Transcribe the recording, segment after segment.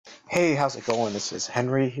Hey, how's it going? This is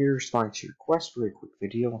Henry here, responding to your request for a quick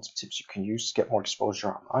video on some tips you can use to get more exposure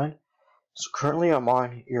online. So currently I'm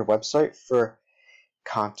on your website for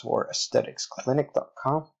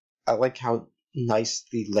contourestheticsclinic.com. I like how nice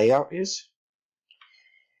the layout is.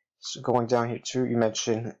 So going down here too, you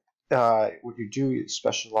mentioned what you do, you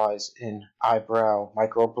specialize in eyebrow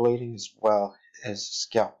microblading as well as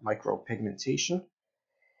scalp micropigmentation.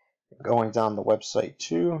 Going down the website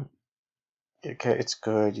too, okay, it's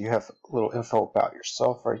good. You have a little info about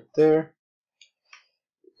yourself right there.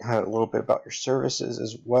 A little bit about your services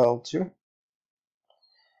as well too.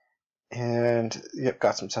 And you've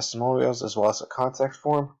got some testimonials as well as a contact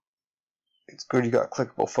form. It's good. You got a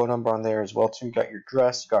clickable phone number on there as well too. You got your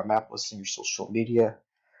address, you got a map listing, your social media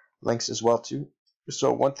links as well too.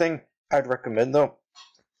 So one thing I'd recommend though,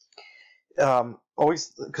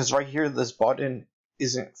 always, because right here this button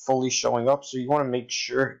isn't fully showing up, so you want to make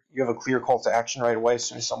sure you have a clear call to action right away as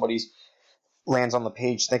soon as somebody's lands on the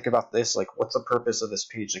page. Think about this, like, what's the purpose of this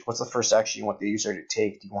page? Like, what's the first action you want the user to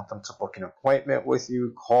take? Do you want them to book an appointment with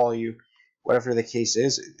you, call you, whatever the case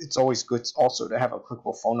is? It's always good also to have a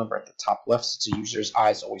clickable phone number at the top left, since the user's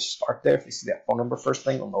eyes always start there. If you see that phone number first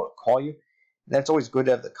thing, they'll know to call you. And then it's always good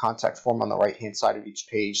to have the contact form on the right hand side of each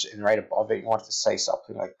page, and right above it you want to say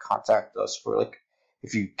something like contact us for, like,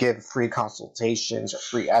 if you give free consultations or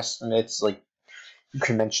free estimates, like, you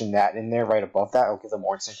can mention that in there right above that. It'll give them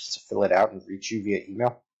more incentives to fill it out and reach you via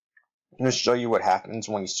email. I'm going to show you what happens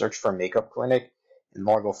when you search for a makeup clinic in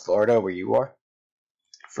Largo, Florida, where you are.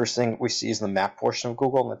 First thing we see is the map portion of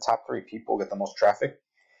Google, and the top 3 people get the most traffic.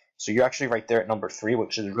 So you're actually right there at number 3,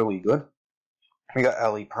 which is really good. We got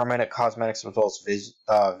LE Permanent Cosmetics as well as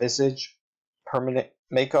Visage Permanent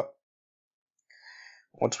Makeup.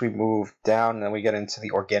 Once we move down, and then we get into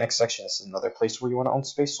the organic section, this is another place where you want to own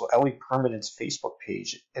space. So LE Permanent's Facebook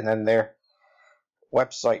page, and then their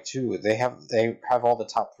website too. They have all the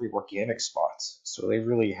top 3 organic spots. So they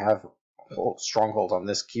really have a stronghold on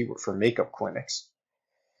this keyword for makeup clinics.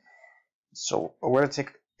 So we're gonna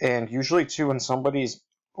take, and usually too, when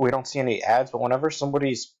we don't see any ads, but whenever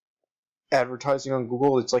somebody's advertising on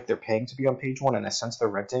Google, it's like they're paying to be on page 1. In a sense, they're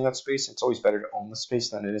renting that space. It's always better to own the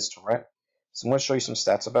space than it is to rent. So I'm going to show you some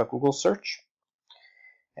stats about Google search.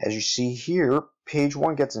 As you see here, page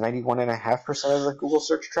 1 gets 91.5% of the Google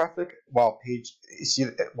search traffic, while it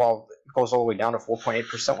goes all the way down to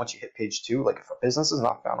 4.8% once you hit page 2. Like, if a business is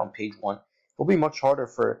not found on page 1, it'll be much harder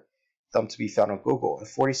for them to be found on Google. And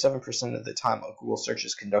 47% of the time a Google search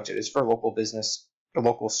is conducted is for local business, a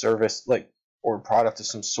local service, or product of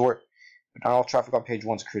some sort. But not all traffic on page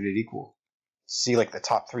 1 is created equal. See, like, the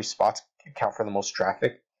top 3 spots account for the most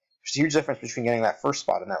traffic. There's a huge difference between getting that first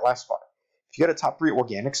spot and that last spot. If you get a top 3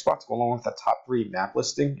 organic spots go along with a top 3 map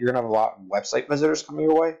listing, you're going to have a lot of website visitors coming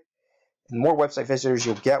your way. And the more website visitors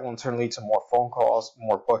you'll get will in turn lead to more phone calls,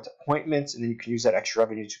 more booked appointments, and then you can use that extra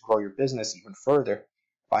revenue to grow your business even further.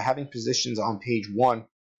 By having positions on page 1,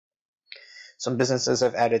 some businesses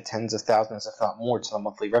have added tens of thousands, if not more, to the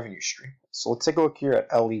monthly revenue stream. So let's take a look here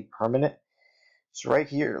at LE Permanent. So right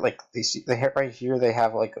here, like, right here they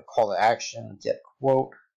have like a call to action, get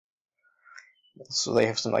quote. So they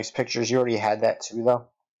have some nice pictures. You already had that too, though.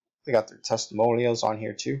 They got their testimonials on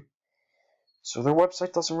here too. So their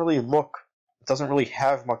website doesn't really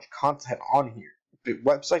have much content on here. But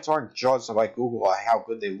websites aren't judged by Google by how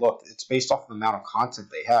good they look. It's based off the amount of content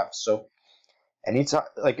they have. So anytime,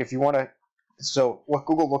 like, if you want to, so what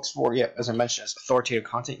Google looks for, yeah, as I mentioned, is authoritative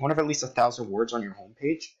content. You want to have at least 1,000 words on your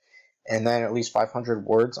homepage, and then at least 500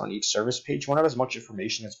 words on each service page. You want to have as much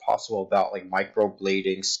information as possible about, like,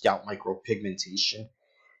 microblading, scalp micropigmentation,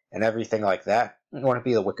 and everything like that. You want to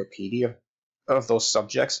be the Wikipedia of those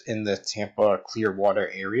subjects in the Tampa Clearwater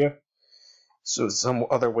area. So some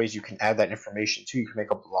other ways you can add that information too. You can make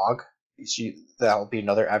a blog. You see, that'll be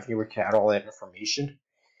another avenue where you can add all that information.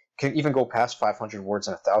 You can even go past 500 words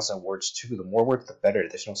and 1,000 words too. The more words, the better.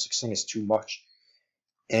 There's no such thing as too much.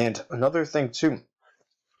 And another thing too,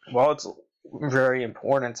 while it's very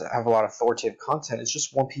important to have a lot of authoritative content, it's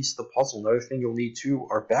just one piece of the puzzle. Another thing you'll need too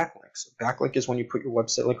are backlinks. A backlink is when you put your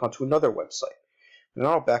website link onto another website.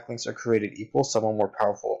 Not all backlinks are created equal. Some are more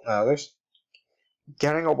powerful than others.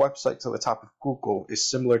 Getting a website to the top of Google is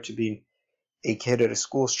similar to being a kid at a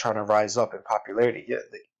school trying to rise up in popularity. Yeah,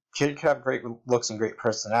 the kid can have great looks and great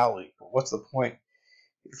personality, but what's the point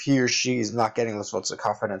if he or she is not getting those votes of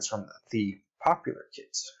confidence from the popular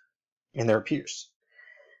kids and their peers?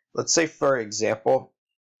 Let's say, for example,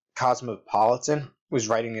 Cosmopolitan was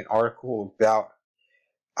writing an article about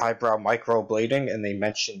eyebrow microblading, and they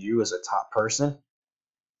mentioned you as a top person,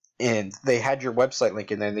 and they had your website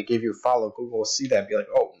link in there, and they gave you a follow. Google will see that and be like,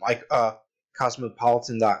 oh,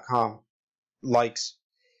 Cosmopolitan.com likes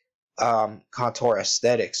Contour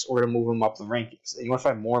Aesthetics, we're going to move them up the rankings. And you want to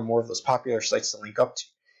find more and more of those popular sites to link up to.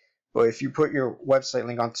 But if you put your website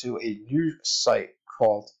link onto a new site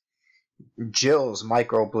called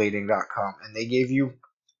JillsMicroblading.com and they gave you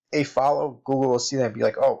a follow, Google will see that and be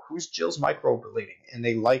like, oh, who's Jill's Microblading? And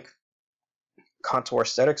they like Contour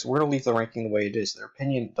Aesthetics, we're going to leave the ranking the way it is. Their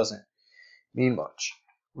opinion doesn't mean much.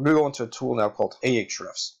 We're going to go into a tool now called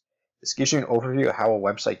Ahrefs. This gives you an overview of how a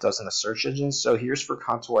website does in the search engine. So here's for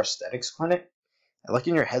Contour Aesthetics Clinic. And like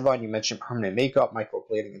in your headline, you mentioned permanent makeup,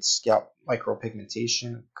 microblading, and scalp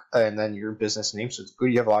micropigmentation, and then your business name. So it's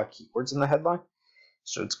good you have a lot of keywords in the headline.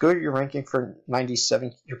 So it's good you're ranking for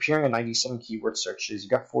 97, you're appearing in 97 keyword searches. You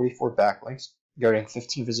got 44 backlinks. You're getting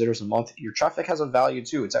 15 visitors a month. Your traffic has a value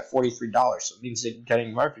too. It's at $43, so it means that you're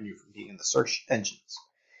getting revenue from being in the search engines.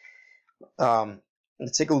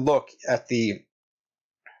 Let's take a look at the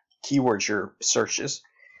keywords your searches.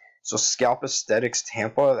 So scalp aesthetics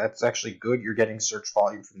Tampa, that's actually good. You're getting search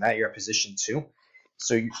volume from that. You're at position 2.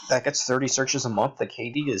 So that gets 30 searches a month. The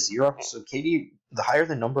KD is 0. So KD, the higher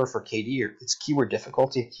the number for KD, it's keyword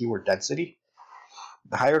difficulty, keyword density.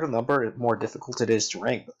 The higher the number, the more difficult it is to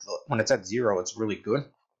rank. But when it's at 0, it's really good.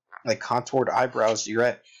 Like contoured eyebrows, you're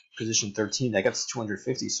at position 13. That gets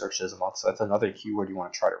 250 searches a month. So that's another keyword you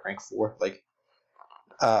want to try to rank for. Like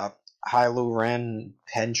Hyaluron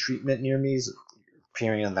pen treatment near me is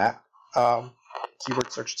appearing in that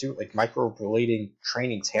keyword search too. Like microblading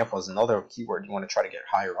training Tampa is another keyword you want to try to get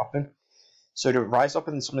higher up in. So to rise up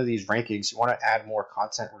in some of these rankings, you want to add more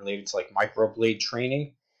content related to like microblade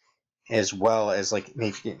training, as well as like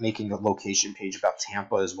making a location page about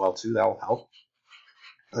Tampa as well too. That will help.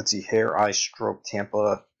 Let's see, hair, eye, stroke,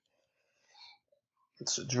 Tampa.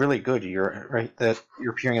 It's really good. You're right that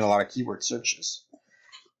you're appearing in a lot of keyword searches.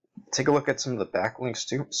 Take a look at some of the backlinks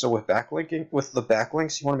too. So with the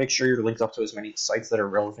backlinks, you want to make sure you're linked up to as many sites that are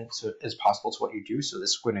relevant as possible to what you do. So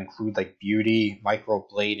this would include like beauty,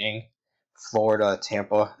 microblading, Florida,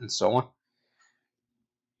 Tampa, and so on.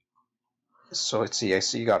 So let's see, I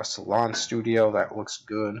see you got a salon studio. That looks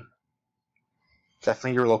good.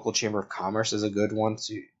 Definitely your local chamber of commerce is a good one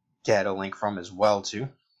to get a link from as well too.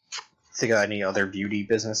 Think of any other beauty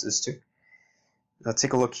businesses too. Now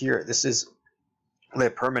take a look here. This is the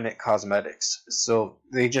Permanent Cosmetics. So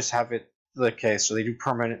they just have it, okay, so they do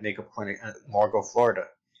permanent makeup clinic in Largo, Florida.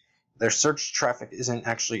 Their search traffic isn't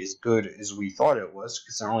actually as good as we thought it was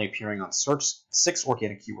because they're only appearing on 6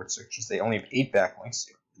 organic keyword searches. They only have 8 backlinks.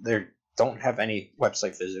 They don't have any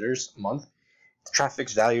website visitors a month. The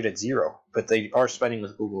traffic's valued at 0, but they are spending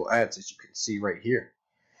with Google Ads, as you can see right here.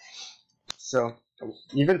 So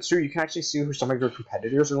even too, you can actually see who some of your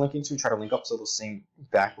competitors are linking to. Try to link up to those same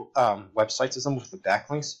websites as them with the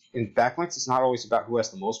backlinks. In backlinks, it's not always about who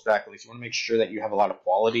has the most backlinks. You want to make sure that you have a lot of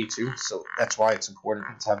quality too. So that's why it's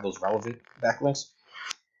important to have those relevant backlinks.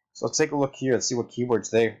 So let's take a look here and see what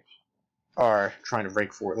keywords they are trying to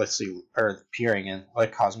rank for. Let's see, are appearing in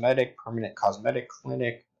like cosmetic, permanent cosmetic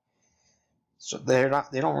clinic. So they're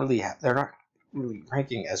not really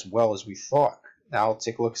ranking as well as we thought. Now I'll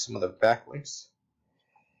take a look at some of the backlinks.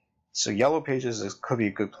 So Yellow Pages could be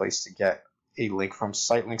a good place to get a link from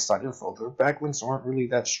sitelinks.info. Their backlinks aren't really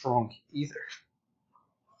that strong either.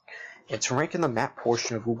 And to rank in the map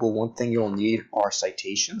portion of Google, one thing you'll need are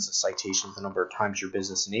citations. A citation is the number of times your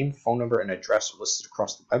business name, phone number, and address are listed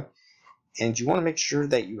across the web. And you want to make sure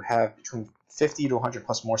that you have between 50 to 100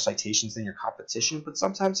 plus more citations than your competition. But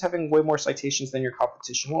sometimes having way more citations than your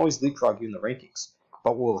competition will always leapfrog you in the rankings.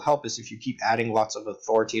 But what will help is if you keep adding lots of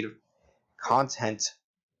authoritative content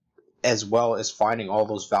as well as finding all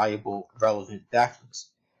those valuable, relevant backlinks.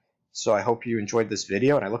 So I hope you enjoyed this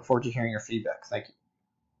video, and I look forward to hearing your feedback. Thank you.